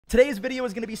Today's video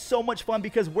is going to be so much fun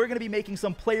because we're going to be making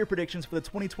some player predictions for the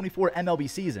 2024 MLB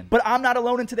season. But I'm not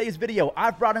alone in today's video.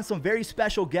 I've brought in some very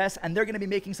special guests and they're going to be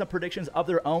making some predictions of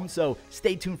their own, so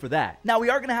stay tuned for that. Now, we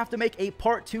are going to have to make a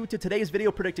part 2 to today's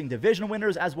video predicting division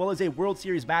winners as well as a World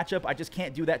Series matchup. I just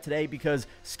can't do that today because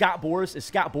Scott Boras is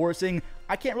Scott Borasing.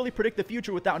 I can't really predict the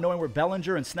future without knowing where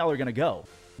Bellinger and Snell are going to go.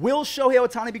 Will Shohei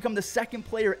Ohtani become the second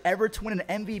player ever to win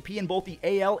an MVP in both the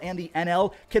AL and the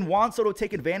NL? Can Juan Soto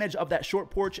take advantage of that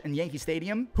short porch in Yankee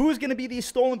Stadium? Who's going to be the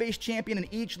stolen base champion in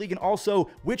each league? And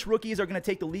also, which rookies are going to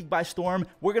take the league by storm?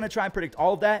 We're going to try and predict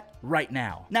all of that right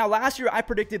now. Now, last year, I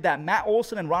predicted that Matt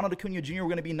Olson and Ronald Acuna Jr. were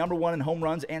going to be #1 in home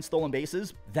runs and stolen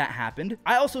bases. That happened.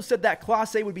 I also said that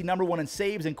Clase would be #1 in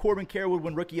saves and Corbin Carroll would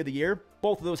win Rookie of the Year.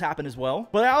 Both of those happened as well.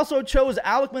 But I also chose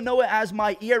Alek Manoah as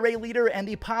my ERA leader and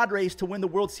the Padres to win the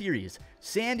World Series.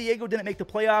 San Diego didn't make the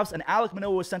playoffs, and Alek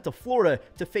Manoah was sent to Florida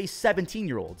to face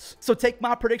 17-year-olds. So take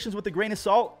my predictions with a grain of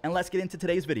salt, and let's get into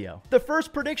today's video. The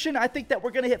first prediction, I think that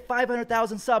we're going to hit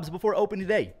 500,000 subs before opening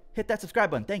day. Hit that subscribe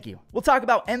button. Thank you. We'll talk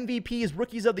about MVPs,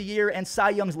 Rookies of the Year, and Cy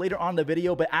Youngs later on in the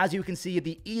video, but as you can see,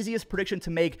 the easiest prediction to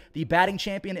make the batting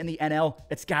champion in the NL,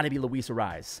 it's got to be Luis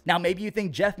Arraez. Now, maybe you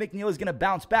think Jeff McNeil is going to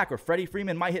bounce back or Freddie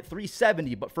Freeman might hit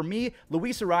 370, but for me,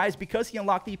 Luis Arraez, because he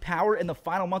unlocked the power in the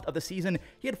final month of the season,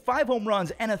 he had 5 home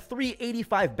runs and a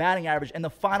 385 batting average in the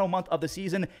final month of the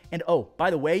season, and oh, by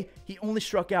the way, he only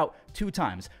struck out 2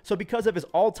 times. So because of his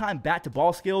all-time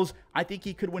bat-to-ball skills, I think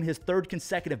he could win his 3rd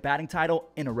consecutive batting title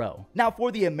in a row. Now,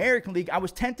 for the American League, I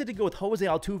was tempted to go with Jose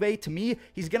Altuve. To me,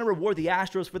 he's going to reward the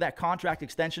Astros for that contract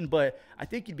extension, but I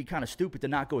think you'd be kind of stupid to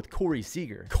not go with Corey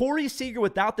Seager. Corey Seager,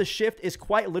 without the shift, is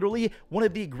quite literally one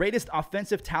of the greatest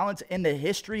offensive talents in the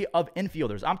history of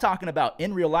infielders. I'm talking about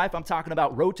in real life. I'm talking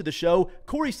about road to the show.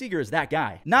 Corey Seager is that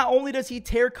guy. Not only does he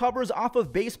tear covers off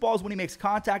of baseballs when he makes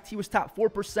contact, he was top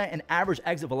 4% in average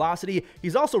exit velocity.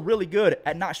 He's also really good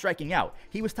at not striking out.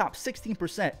 He was top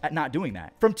 16% at not doing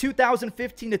that. From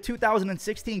 2015 to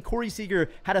 2016, Corey Seager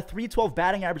had a 312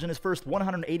 batting average in his first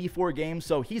 184 games,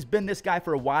 so he's been this guy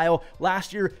for a while.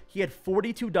 Last year, he had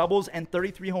 42 doubles and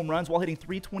 33 home runs while hitting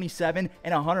 327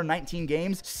 in 119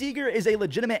 games. Seager is a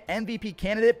legitimate MVP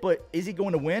candidate, but is he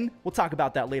going to win? We'll talk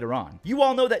about that later on. You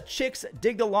all know that chicks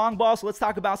dig the long ball, so let's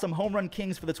talk about some home run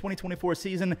kings for the 2024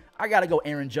 season. I gotta go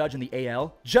Aaron Judge in the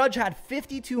AL. Judge had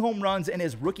 52 home runs in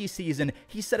his rookie season.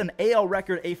 He set an AL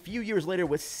record a few years later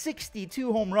with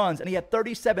 62 home runs, and he had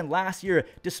 37 last year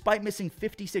despite missing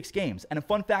 56 games. And a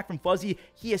fun fact from Fuzzy,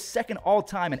 he is second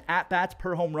all-time in at-bats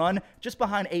per home run, just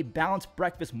behind a balanced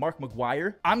breakfast Mark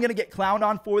McGwire. I'm going to get clowned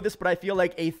on for this, but I feel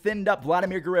like a thinned-up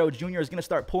Vladimir Guerrero Jr. is going to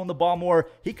start pulling the ball more.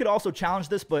 He could also challenge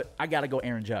this, but I got to go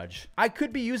Aaron Judge. I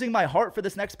could be using my heart for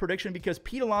this next prediction because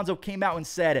Pete Alonso came out and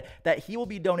said that he will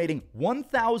be donating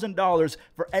 $1,000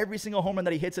 for every single home run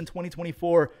that he hits in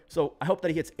 2024, so I hope that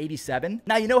he hits 87.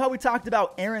 Now, you know how we talked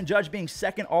about Aaron Judge being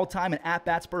second all-time in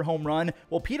at-bats per home run?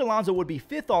 Well, Pete Alonso would be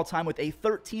 5th all-time with a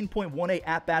 13.18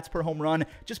 at-bats per home run,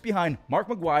 just behind Mark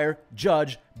McGwire,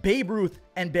 Judge, Babe Ruth,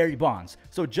 and Barry Bonds.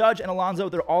 So Judge and Alonso,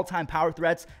 they're all-time power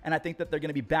threats, and I think that they're going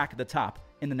to be back at the top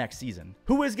in the next season.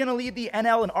 Who is going to lead the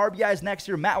NL in RBIs next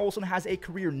year? Matt Olson has a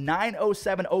career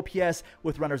 907 OPS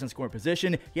with runners in scoring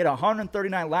position. He had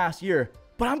 139 last year.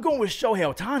 But I'm going with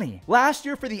Shohei Ohtani. Last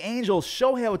year for the Angels,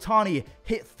 Shohei Ohtani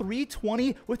hit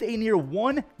 320 with a near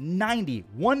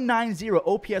 190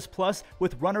 OPS plus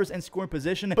with runners in scoring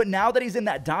position. But now that he's in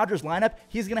that Dodgers lineup,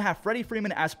 he's going to have Freddie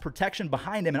Freeman as protection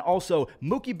behind him, and also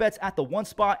Mookie Betts at the 1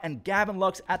 spot and Gavin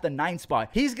Lux at the 9 spot.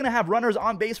 He's going to have runners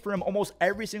on base for him almost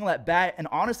every single at bat. And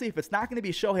honestly, if it's not going to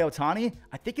be Shohei Ohtani,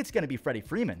 I think it's going to be Freddie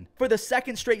Freeman. For the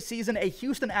 2nd straight season, a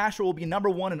Houston Astro will be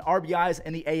 #1 in RBIs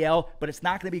in the AL, but it's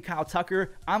not going to be Kyle Tucker.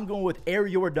 I'm going with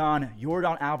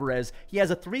Yordan Alvarez. He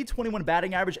has a 321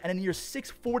 batting average and a near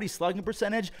 640 slugging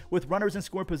percentage with runners in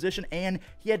scoring position, and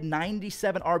he had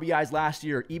 97 RBIs last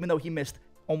year, even though he missed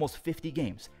almost 50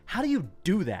 games. How do you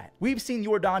do that? We've seen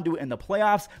Yordan do it in the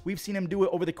playoffs. We've seen him do it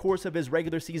over the course of his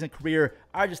regular season career.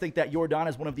 I just think that Yordan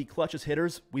is one of the clutchest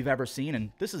hitters we've ever seen,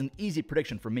 and this is an easy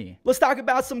prediction for me. Let's talk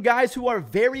about some guys who are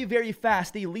very, very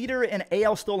fast. The leader in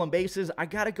AL stolen bases, I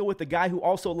gotta go with the guy who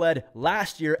also led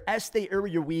last year,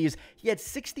 Esteury Ruiz. He had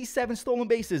 67 stolen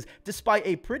bases despite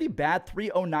a pretty bad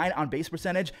 309 on base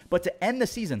percentage, but to end the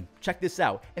season, check this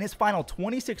out. In his final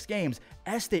 26 games,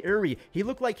 Esteury, he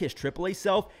looked like his AAA self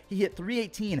himself, he hit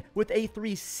 318 with a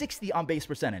 360 on base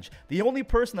percentage. The only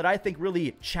person that I think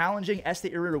really challenging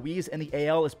Esteury Ruiz in the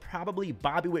AL is probably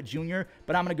Bobby Witt Jr.,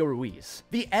 but I'm going to go Ruiz.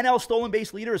 The NL stolen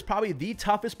base leader is probably the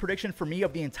toughest prediction for me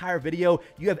of the entire video.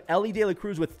 You have Elly De La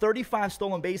Cruz with 35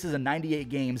 stolen bases in 98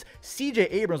 games.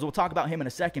 CJ Abrams, we'll talk about him in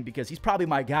a second because he's probably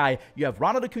my guy. You have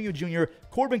Ronald Acuna Jr.,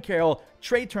 Corbin Carroll,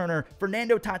 Trey Turner,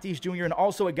 Fernando Tatis Jr., and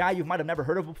also a guy you might have never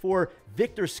heard of before,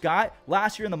 Victor Scott.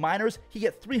 Last year in the minors, he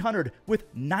hit 300 with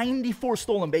 94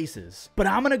 stolen bases. But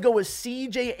I'm going to go with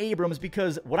CJ Abrams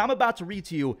because what I'm about to read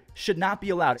to you should not be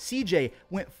allowed. CJ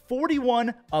went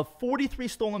 41 of 43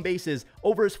 stolen bases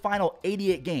over his final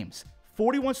 88 games.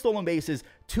 41 stolen bases,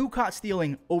 2 caught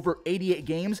stealing over 88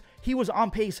 games. He was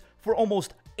on pace for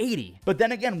almost 80. But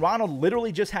then again, Ronald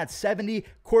literally just had 70.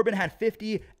 Corbin had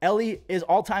 50. Elly is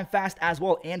all-time fast as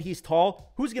well, and he's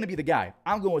tall. Who's going to be the guy?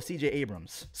 I'm going with CJ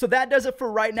Abrams. So that does it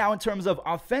for right now in terms of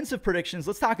offensive predictions.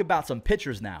 Let's talk about some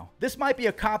pitchers now. This might be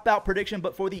a cop-out prediction,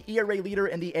 but for the ERA leader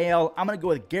in the AL, I'm going to go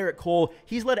with Garrett Cole.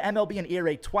 He's led MLB in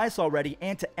ERA twice already,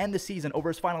 and to end the season over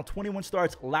his final 21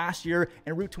 starts last year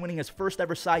en route to winning his first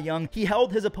ever Cy Young, he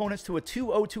held his opponents to a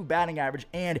 2.02 batting average,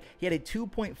 and he had a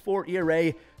 2.4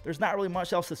 ERA. There's not really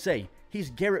much else to say. He's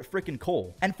Garrett frickin'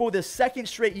 Cole. And for the second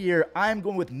straight year, I'm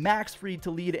going with Max Fried to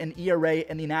lead an ERA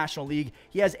in the National League.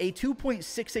 He has a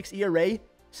 2.66 ERA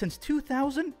since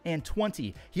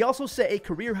 2020. He also set a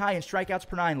career high in strikeouts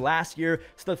per 9 last year,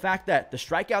 so the fact that the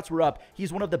strikeouts were up,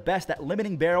 he's one of the best at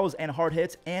limiting barrels and hard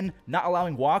hits and not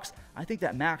allowing walks. I think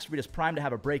that Max Fried is primed to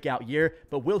have a breakout year,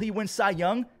 but will he win Cy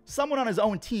Young? Someone on his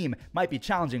own team might be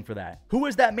challenging for that. Who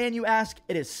is that man, you ask?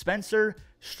 It is Spencer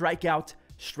Strikeout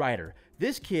Strider.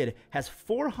 This kid has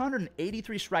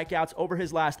 483 strikeouts over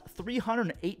his last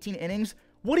 318 innings.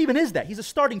 What even is that? He's a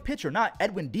starting pitcher, not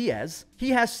Edwin Diaz. He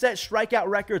has set strikeout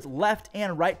records left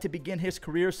and right to begin his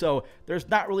career, so there's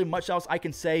not really much else I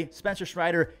can say. Spencer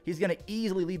Strider, he's going to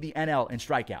easily lead the NL in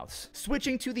strikeouts.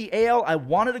 Switching to the AL, I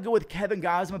wanted to go with Kevin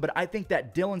Gausman, but I think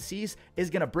that Dylan Cease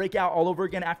is going to break out all over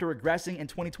again after regressing in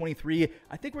 2023.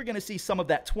 I think we're going to see some of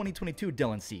that 2022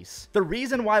 Dylan Cease. The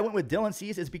reason why I went with Dylan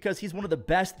Cease is because he's one of the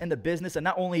best in the business and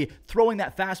not only throwing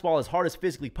that fastball as hard as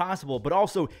physically possible, but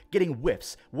also getting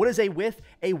whiffs. What is a whiff?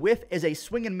 A whiff is a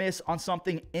swing and miss on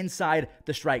something inside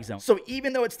the strike zone. So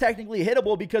even though it's technically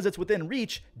hittable because it's within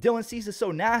reach, Dylan Cease is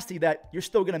so nasty that you're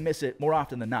still going to miss it more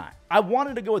often than not. I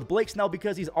wanted to go with Blake Snell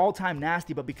because he's all-time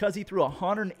nasty, but because he threw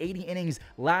 180 innings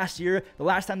last year, the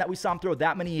last time that we saw him throw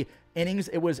that many innings,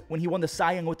 it was when he won the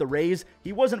Cy Young with the Rays.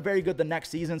 He wasn't very good the next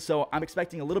season, so I'm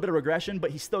expecting a little bit of regression,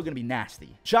 but he's still going to be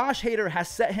nasty. Josh Hader has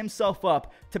set himself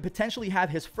up to potentially have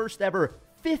his first ever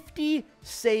 50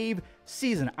 save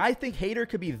season. I think Hader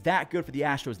could be that good for the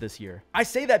Astros this year. I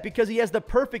say that because he has the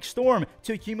perfect storm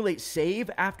to accumulate save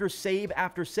after save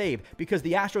after save, because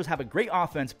the Astros have a great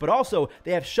offense, but also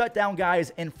they have shut down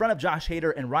guys in front of Josh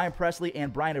Hader and Ryan Presley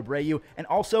and Brian Abreu, and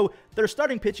also their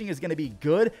starting pitching is going to be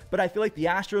good, but I feel like the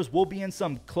Astros will be in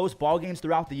some close ball games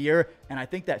throughout the year, and I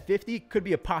think that 50 could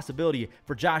be a possibility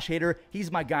for Josh Hader.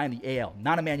 He's my guy in the AL,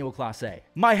 not Emmanuel Clase.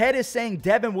 My head is saying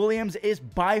Devin Williams is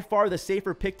by far the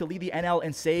safer pick to lead the NL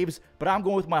in saves, but I'm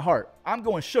going with my heart. I'm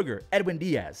going sugar, Edwin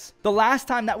Diaz. The last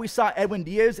time that we saw Edwin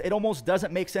Diaz, it almost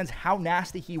doesn't make sense how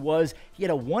nasty he was. He had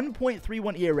a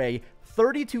 1.31 ERA,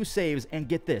 32 saves, and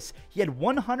get this, he had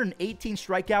 118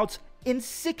 strikeouts in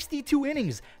 62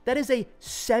 innings. That is a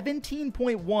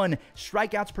 17.1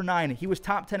 strikeouts per 9. He was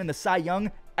top 10 in the Cy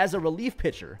Young as a relief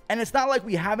pitcher. And it's not like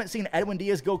we haven't seen Edwin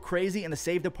Diaz go crazy in the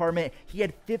save department. He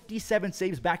had 57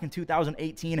 saves back in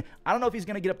 2018. I don't know if he's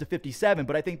going to get up to 57,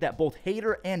 but I think that both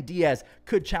Hader and Diaz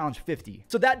could challenge 50.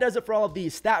 So that does it for all of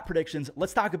these stat predictions.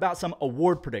 Let's talk about some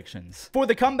award predictions. For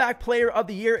the comeback player of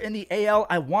the year in the AL,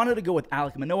 I wanted to go with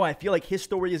Alek Manoah. I feel like his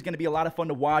story is going to be a lot of fun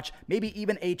to watch. Maybe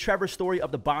even a Trevor story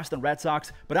of the Boston Red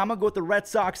Sox, but I'm going to go with the Red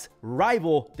Sox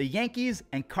rival, the Yankees,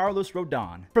 and Carlos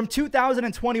Rodon. From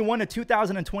 2021 to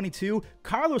 2022,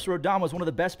 Carlos Rodon was one of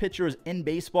the best pitchers in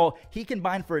baseball. He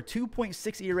combined for a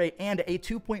 2.6 ERA and a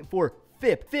 2.4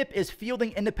 FIP. FIP is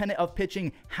fielding independent of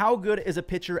pitching. How good is a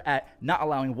pitcher at not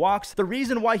allowing walks? The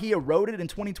reason why he eroded in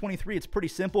 2023, it's pretty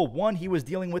simple. One, he was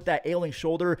dealing with that ailing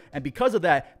shoulder, and because of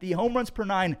that, the home runs per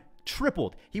 9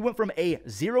 tripled. He went from a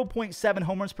 0.7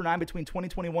 home runs per 9 between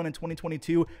 2021 and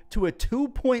 2022 to a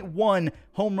 2.1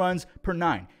 home runs per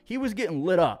 9. he was getting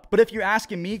lit up. But if you're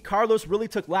asking me, Carlos really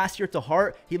took last year to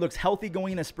heart. He looks healthy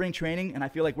going into spring training, and I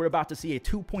feel like we're about to see a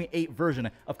 2.8 version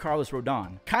of Carlos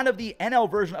Rodon. Kind of the NL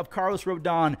version of Carlos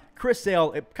Rodon. Chris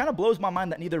Sale, it kind of blows my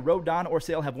mind that neither Rodon or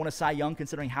Sale have won a Cy Young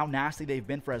considering how nasty they've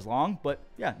been for as long, but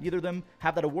yeah, neither of them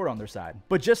have that award on their side.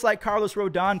 But just like Carlos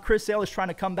Rodon, Chris Sale is trying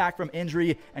to come back from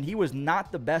injury, and he was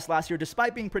not the best last year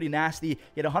despite being pretty nasty.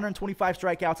 He had 125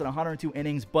 strikeouts and 102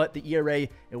 innings, but the ERA, it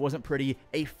wasn't pretty.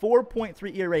 A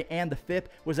 4.3 ERA, and the FIP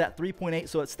was at 3.8,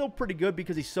 so it's still pretty good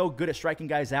because he's so good at striking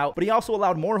guys out, but he also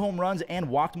allowed more home runs and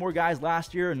walked more guys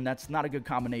last year, and that's not a good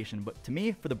combination. But to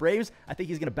me, for the Braves, I think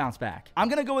he's going to bounce back. I'm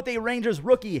going to go with a Rangers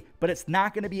rookie, but it's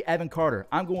not going to be Evan Carter.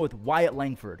 I'm going with Wyatt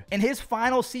Langford. In his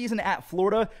final season at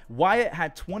Florida, Wyatt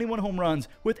had 21 home runs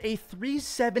with a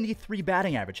 373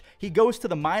 batting average. He goes to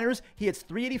the minors, he hits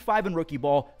 385 in rookie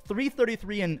ball,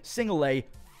 333 in single A,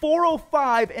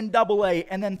 405 in double A,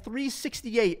 and then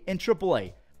 368 in triple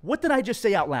A. What did I just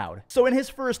say out loud? So in his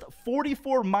first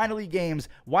 44 minor league games,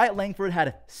 Wyatt Langford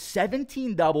had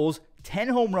 17 doubles, 10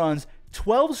 home runs,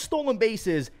 12 stolen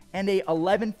bases, and a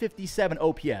 1157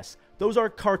 OPS. Those are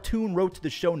cartoon road to the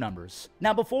show numbers.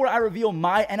 Now, before I reveal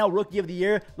my NL Rookie of the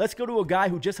Year, let's go to a guy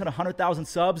who just hit 100,000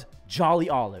 subs, Jolly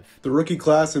Olive. The rookie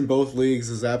class in both leagues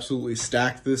is absolutely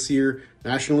stacked this year.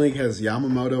 National League has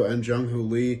Yamamoto and Jung-Hoo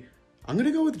Lee. I'm going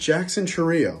to go with Jackson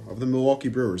Chourio of the Milwaukee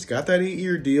Brewers. Got that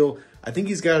 8-year deal. I think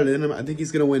he's got it in him. I think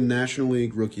he's going to win National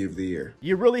League Rookie of the Year.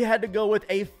 You really had to go with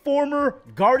a former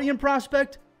Guardian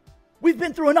prospect? We've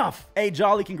been through enough. Hey,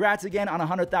 Jolly, congrats again on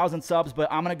 100,000 subs,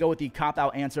 but I'm going to go with the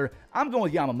cop-out answer. I'm going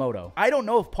with Yamamoto. I don't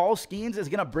know if Paul Skeens is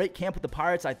going to break camp with the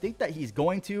Pirates. I think that he's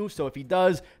going to, so if he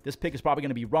does, this pick is probably going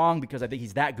to be wrong because I think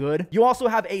he's that good. You also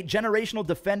have a generational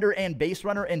defender and base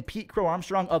runner in Pete Crow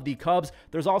Armstrong of the Cubs.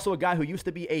 There's also a guy who used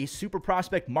to be a super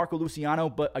prospect, Marco Luciano,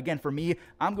 but again, for me,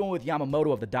 I'm going with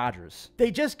Yamamoto of the Dodgers. They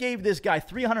just gave this guy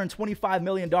 $325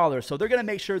 million, so they're going to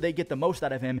make sure they get the most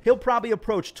out of him. He'll probably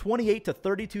approach 28 to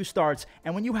 32 starts,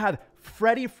 and when you have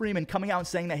Freddie Freeman coming out and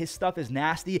saying that his stuff is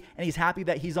nasty and he's happy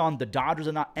that he's on the Dodgers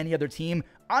and not any other team,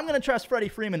 I'm going to trust Freddie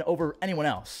Freeman over anyone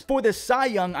else. For this Cy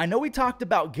Young, I know we talked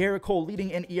about Garrett Cole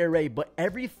leading in ERA, but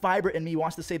every fiber in me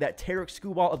wants to say that Tarek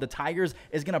Skubal of the Tigers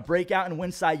is going to break out and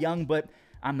win Cy Young, but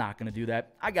I'm not going to do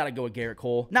that. I got to go with Garrett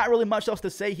Cole. Not really much else to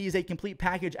say. He's a complete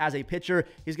package as a pitcher.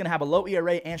 He's going to have a low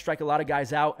ERA and strike a lot of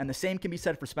guys out, and the same can be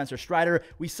said for Spencer Strider.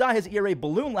 We saw his ERA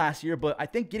balloon last year, but I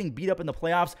think getting beat up in the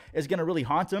playoffs is going to really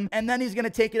haunt him, and then he's going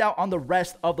to take it out on the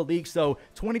rest of the league. So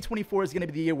 2024 is going to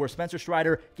be the year where Spencer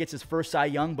Strider gets his first Cy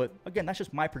Young, but again, that's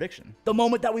just my prediction. The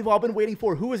moment that we've all been waiting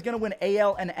for, who is going to win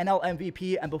AL and NL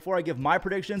MVP, and before I give my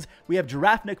predictions, we have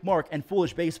Giraffe Nick Mark and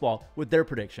Foolish Baseball with their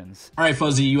predictions. All right,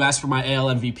 Fuzzy, you asked for my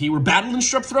AL MVP. We're battling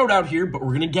strep throat out here, but we're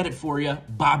going to get it for you.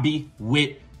 Bobby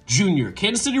Witt Jr.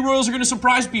 Kansas City Royals are going to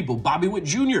surprise people. Bobby Witt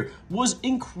Jr. was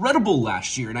incredible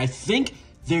last year, and I think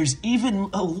there's even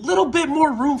a little bit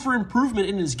more room for improvement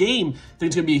in his game. I think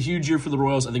it's going to be a huge year for the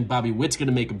Royals. I think Bobby Witt's going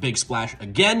to make a big splash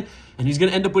again, and he's going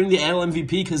to end up winning the AL MVP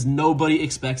because nobody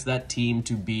expects that team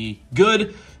to be good.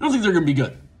 I don't think they're going to be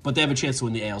good, but they have a chance to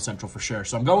win the AL Central for sure.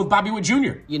 So I'm going with Bobby Witt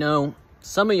Jr. You know,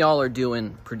 some of y'all are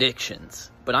doing predictions,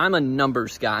 but I'm a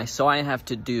numbers guy, so I have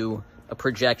to do a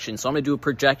projection. So I'm going to do a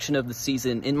projection of the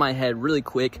season in my head really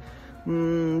quick.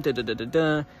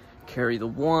 Carry the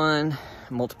 1,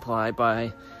 multiply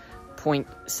by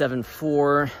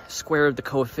 0.74, square the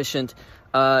coefficient.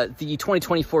 The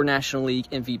 2024 National League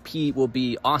MVP will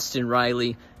be Austin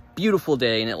Riley. Beautiful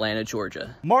day in Atlanta,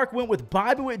 Georgia. Mark went with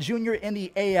Bobby Witt Jr. in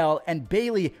the AL, and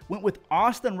Bailey went with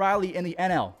Austin Riley in the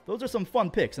NL. Those are some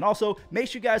fun picks. And also, make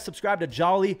sure you guys subscribe to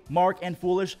Jolly, Mark, and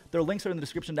Foolish. Their links are in the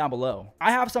description down below.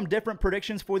 I have some different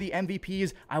predictions for the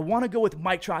MVPs. I want to go with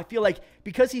Mike Trout. I feel like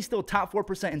because he's still top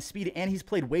 4% in speed and he's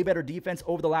played way better defense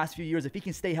over the last few years, if he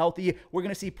can stay healthy, we're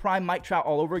going to see prime Mike Trout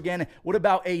all over again. What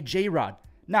about a J-Rod?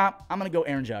 Nah, I'm going to go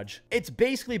Aaron Judge. It's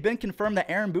basically been confirmed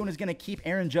that Aaron Boone is going to keep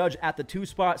Aaron Judge at the 2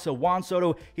 spot. So Juan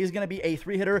Soto, he's going to be a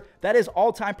 3-hitter. That is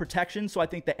all-time protection. So I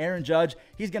think that Aaron Judge,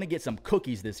 he's going to get some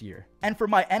cookies this year. And for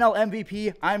my NL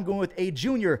MVP, I'm going with a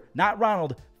junior, not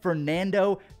Ronald,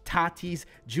 Fernando Tatis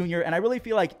Jr. And I really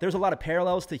feel like there's a lot of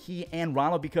parallels to he and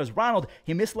Ronald because Ronald,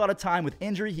 he missed a lot of time with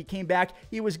injury. He came back.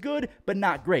 He was good, but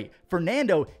not great.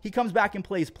 Fernando, he comes back and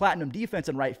plays platinum defense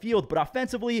in right field, but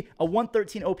offensively, a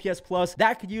 113 OPS plus,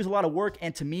 that could use a lot of work.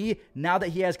 And to me, now that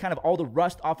he has kind of all the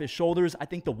rust off his shoulders, I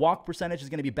think the walk percentage is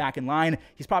going to be back in line.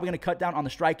 He's probably going to cut down on the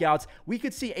strikeouts. We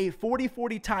could see a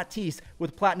 40-40 Tatis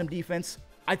with platinum defense.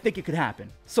 I think it could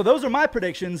happen. So those are my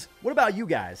predictions. What about you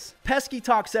guys? Pesky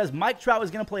Talk says Mike Trout is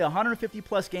going to play 150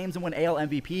 plus games and win AL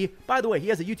MVP. By the way, he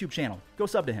has a YouTube channel. Go Go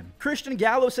sub to him. Christian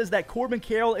Gallo says that Corbin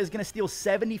Carroll is going to steal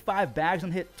 75 bags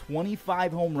and hit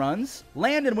 25 home runs.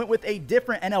 Landon went with a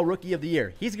different NL Rookie of the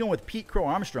Year. He's going with Pete Crow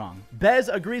Armstrong. Bez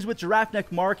agrees with Giraffe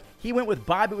Neck Mark. He went with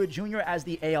Bobby Witt Jr. as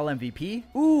the AL MVP.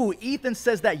 Ooh, Ethan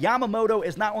says that Yamamoto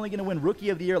is not only going to win Rookie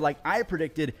of the Year like I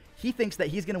predicted, he thinks that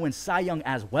he's going to win Cy Young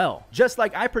as well. Just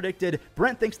like I predicted,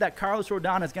 Brent thinks that Carlos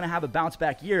Rodon is going to have a bounce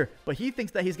back year, but he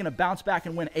thinks that he's going to bounce back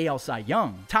and win AL Cy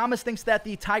Young. Thomas thinks that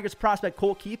the Tigers prospect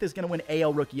Colt Keith is going to win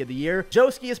AL Rookie of the Year.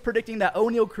 Joski is predicting that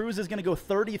O'Neal Cruz is going to go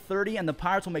 30-30 and the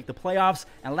Pirates will make the playoffs.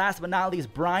 And last but not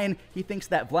least, Brian, he thinks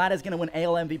that Vlad is going to win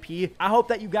AL MVP. I hope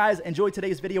that you guys enjoyed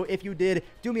today's video. If you did,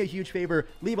 do me a huge favor,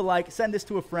 leave a like, send this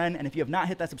to a friend, and if you have not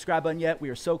hit that subscribe button yet, we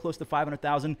are so close to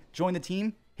 500,000. Join the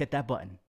team, hit that button.